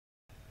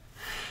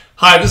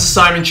Hi, this is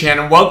Simon Chan,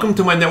 and welcome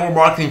to my network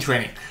marketing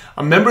training.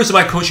 Members of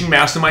my coaching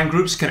mastermind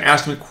groups can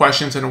ask me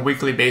questions on a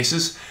weekly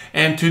basis.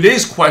 And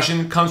today's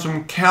question comes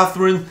from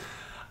Katherine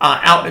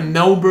out in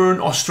Melbourne,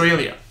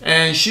 Australia.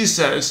 And she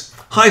says,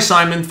 "Hi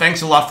Simon,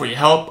 thanks a lot for your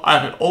help.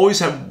 I've always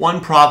had one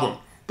problem.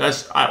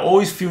 That's I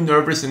always feel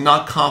nervous and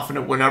not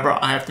confident whenever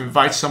I have to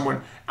invite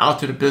someone out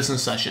to the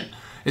business session.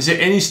 Is there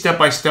any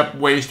step-by-step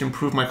ways to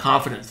improve my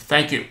confidence?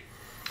 Thank you."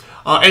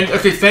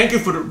 Thank you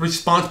for the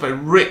response by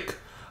Rick.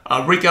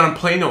 Rick out in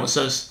Plano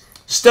says,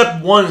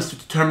 "Step one is to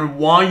determine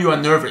why you are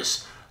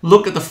nervous.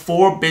 Look at the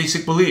 4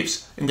 basic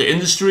beliefs in the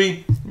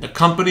industry, in the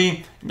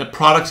company, in the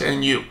products, and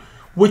in you.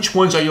 Which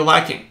ones are you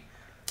lacking?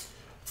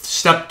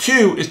 Step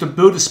 2 is to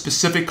build a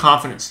specific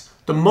confidence.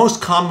 The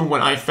most common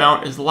one I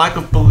found is lack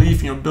of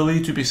belief in your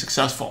ability to be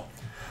successful.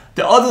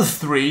 The other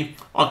 3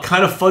 are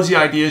kind of fuzzy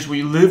ideas where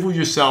you live with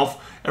yourself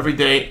every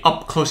day,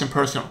 up close and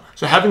personal.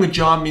 So having a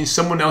job means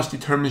someone else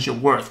determines your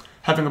worth.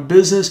 Having a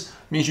business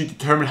means you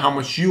determine how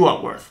much you are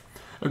worth.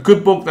 A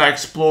good book that I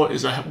explore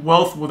is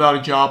Wealth Without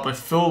a Job by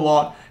Phil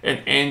Lott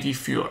and Andy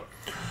Feuer."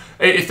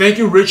 Hey, thank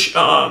you, Rich.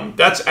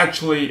 That's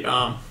actually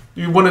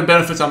one of the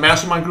benefits of our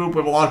mastermind group.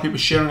 We have a lot of people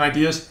sharing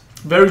ideas.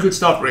 Very good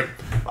stuff, Rick.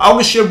 I'm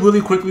going to share really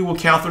quickly with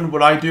Katherine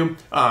what I do.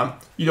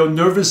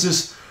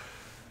 Nervousness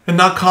and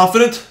not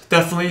confident,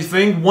 definitely a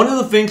thing. One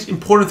of the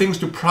important things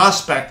to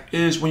prospect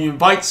is when you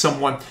invite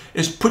someone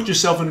is put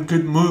yourself in a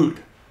good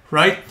mood,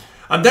 right?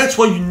 And that's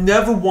why you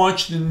never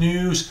watch the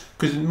news,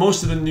 because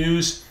most of the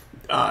news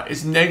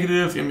is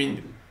negative. I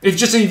mean,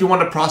 if you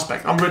want to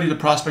prospect, I'm ready to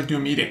prospect, do a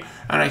meeting,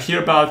 and I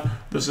hear about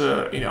there's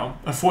a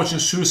unfortunate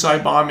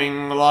suicide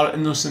bombing, a lot of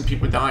innocent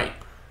people dying.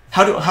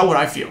 How would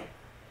I feel?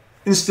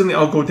 Instantly,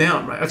 I'll go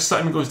down, right?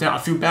 Excitement goes down. I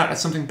feel bad.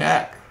 That's something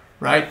bad,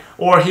 right?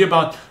 Or I hear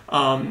about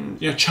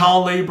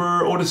child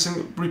labor, all this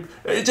thing.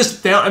 It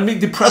just down. I mean,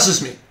 it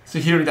depresses me to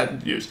hear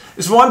that news.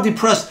 So when I'm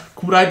depressed,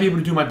 would I be able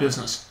to do my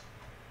business?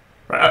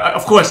 Right?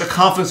 Of course, the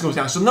confidence goes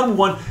down. So number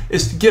 1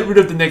 is to get rid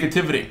of the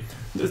negativity.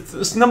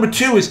 Number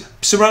 2 is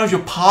surround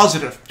yourself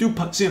positive.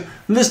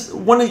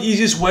 One of the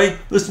easiest way,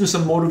 listen to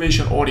some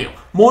motivational audio.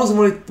 More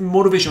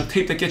motivational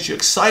tape that gets you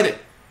excited.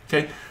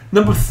 Okay.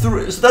 Number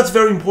 3, so that's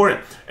very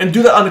important, and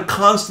do that on a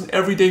constant,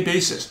 everyday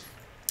basis.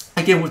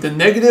 Again, with the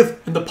negative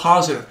and the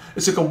positive,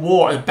 it's like a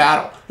war, a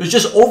battle. It's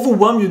just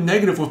overwhelm your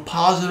negative with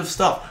positive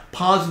stuff.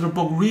 Positive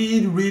book,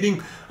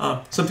 reading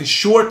something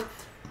short,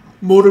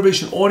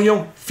 motivation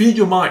audio. Feed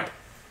your mind.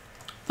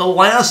 The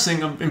last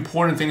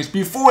important thing is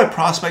before I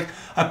prospect,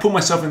 I put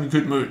myself in a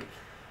good mood.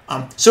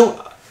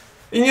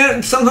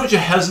 Sometimes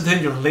you're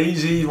hesitant, you're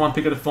lazy, you want to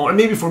pick up the phone. And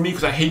maybe for me,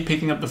 because I hate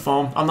picking up the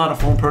phone, I'm not a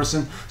phone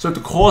person. So to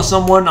call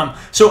someone,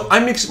 so I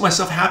make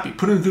myself happy,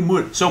 put in a good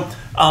mood. So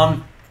I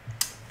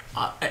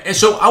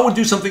would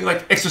do something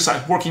like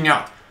exercise, working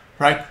out,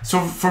 right?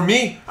 So for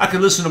me, I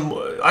could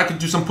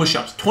do some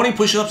push-ups, 20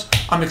 push-ups.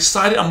 I'm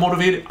excited, I'm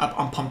motivated,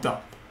 I'm pumped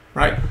up,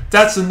 right?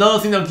 That's another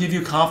thing that'll give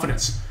you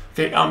confidence.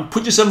 Okay,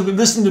 put yourself,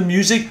 listen to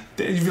music.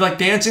 If you like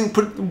dancing,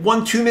 put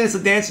 1-2 minutes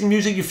of dancing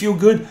music. You feel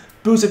good,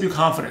 builds up your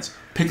confidence.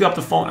 Pick up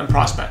the phone and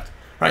prospect.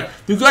 Right?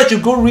 You guys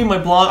should go read my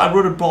blog. I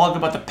wrote a blog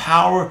about the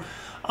power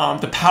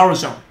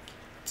zone.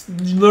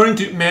 Learning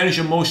to manage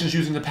emotions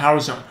using the power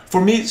zone. For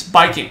me, it's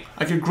biking.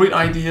 I get great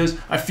ideas.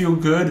 I feel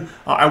good.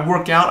 I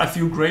work out. I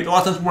feel great. A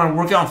lot of times when I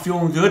work out, I'm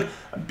feeling good.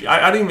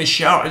 I didn't even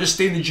shower. I just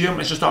stay in the gym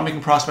and just start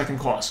making prospecting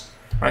calls.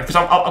 Right, because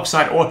I'm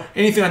outside, or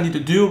anything I need to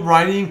do,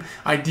 writing,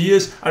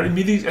 ideas, I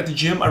immediately at the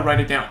gym, I write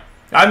it down.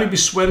 I may be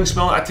sweating,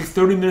 smelling, I take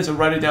 30 minutes and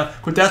write it down,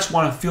 but that's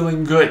when I'm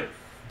feeling good.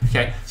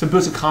 Okay, so it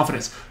builds a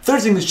confidence.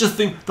 Third thing is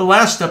the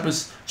last step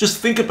is just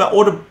think about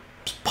all the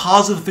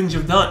positive things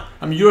you've done.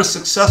 I mean, you're a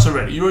success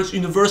already. You're a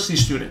university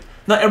student.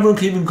 Not everyone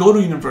can even go to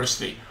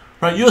university,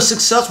 right? You're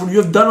successful. You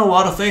have done a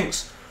lot of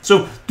things.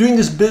 So doing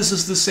this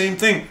business, the same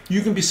thing.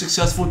 You can be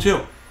successful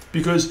too,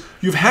 because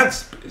you've had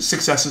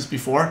successes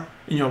before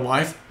in your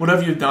life.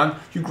 Whatever you've done,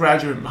 you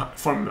graduated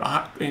from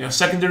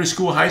secondary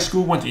school, high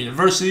school, went to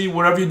university,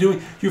 whatever you're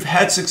doing, you've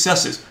had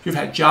successes. You've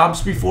had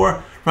jobs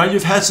before, right?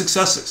 You've had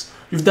successes.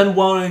 You've done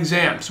well in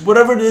exams.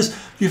 Whatever it is,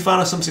 you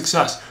found some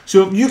success.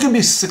 So if you can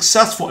be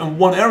successful in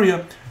one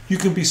area, you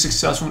can be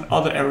successful in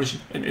other areas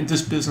in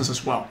this business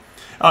as well.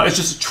 It's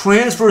just a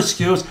transfer of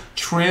skills,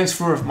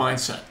 transfer of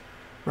mindset,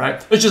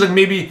 right? It's just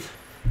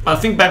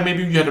like think back,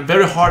 maybe you had a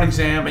very hard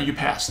exam and you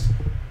passed.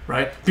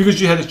 Right? Because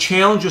you had to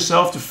challenge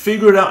yourself to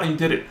figure it out and you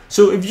did it.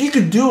 So if you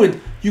could do it,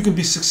 you can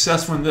be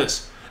successful in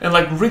this. And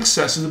like Rick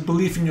says, it's a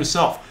belief in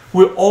yourself.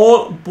 We're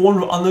all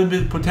born with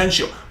unlimited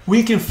potential.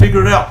 We can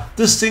figure it out.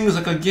 This thing is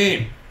like a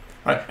game,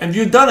 right? And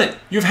you've done it.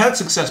 You've had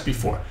success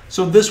before.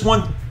 So this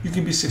one, you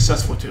can be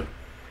successful too.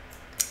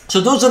 So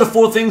those are the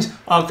 4 things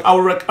I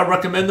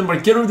recommend them.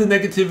 Get rid of the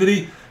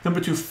negativity. Number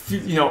 2,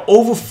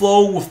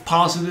 overflow with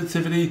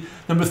positivity.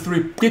 Number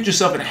 3, get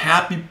yourself in a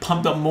happy,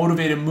 pumped up,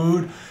 motivated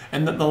mood.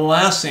 And the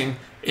last thing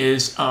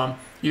is,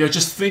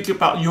 just think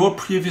about your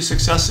previous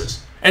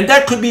successes And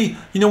that could be,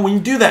 when you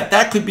do that,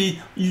 that could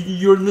be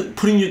you're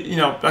putting,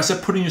 I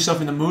said putting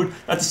yourself in the mood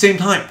at the same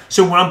time.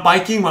 So when I'm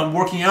biking, when I'm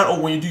working out, or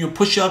when you do your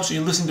push-ups, or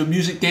you listen to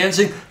music,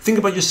 dancing, think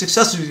about your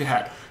successes you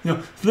had.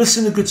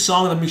 Listen to a good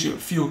song that makes you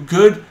feel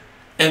good,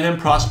 and then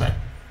prospect,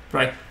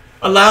 right?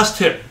 A last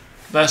tip.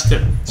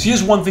 So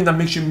here's one thing that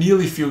makes you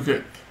immediately feel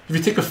good. If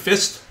you take a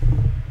fist,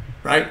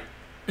 right,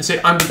 and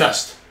say, I'm the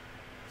best.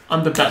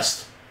 I'm the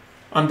best.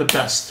 I'm the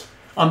best.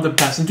 I'm the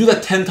best. And do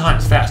that 10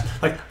 times fast.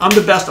 Like, I'm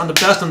the best, I'm the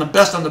best, I'm the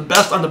best, I'm the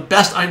best, I'm the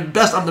best, I'm the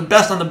best, I'm the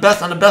best, I'm the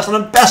best, I'm the best,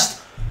 I'm the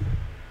best.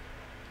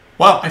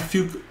 Wow, I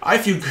feel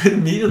good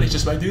immediately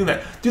just by doing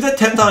that. Do that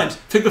 10 times.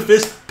 Take a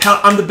fist, pound,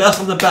 I'm the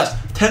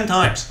best, 10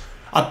 times.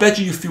 I bet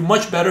you feel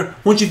much better.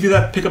 Once you do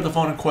that, pick up the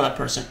phone and call that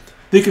person.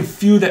 They can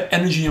feel that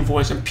energy in your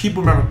voice, and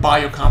people remember by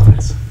your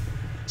confidence.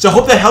 So I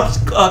hope that helps,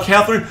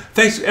 Katherine.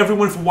 Thanks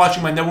everyone for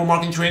watching my network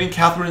marketing training.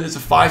 Katherine is a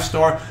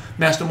 5-star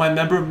mastermind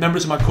member.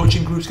 Members of my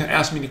coaching groups can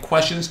ask me any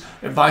questions,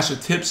 advice, or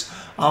tips.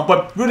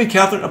 But really,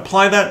 Katherine,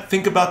 apply that,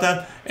 think about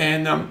that,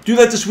 and do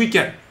that this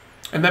weekend.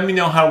 And let me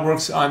know how it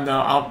works on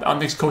our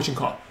next coaching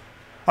call.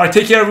 All right,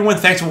 take care, everyone.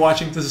 Thanks for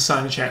watching. This is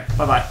Simon Chan.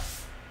 Bye-bye.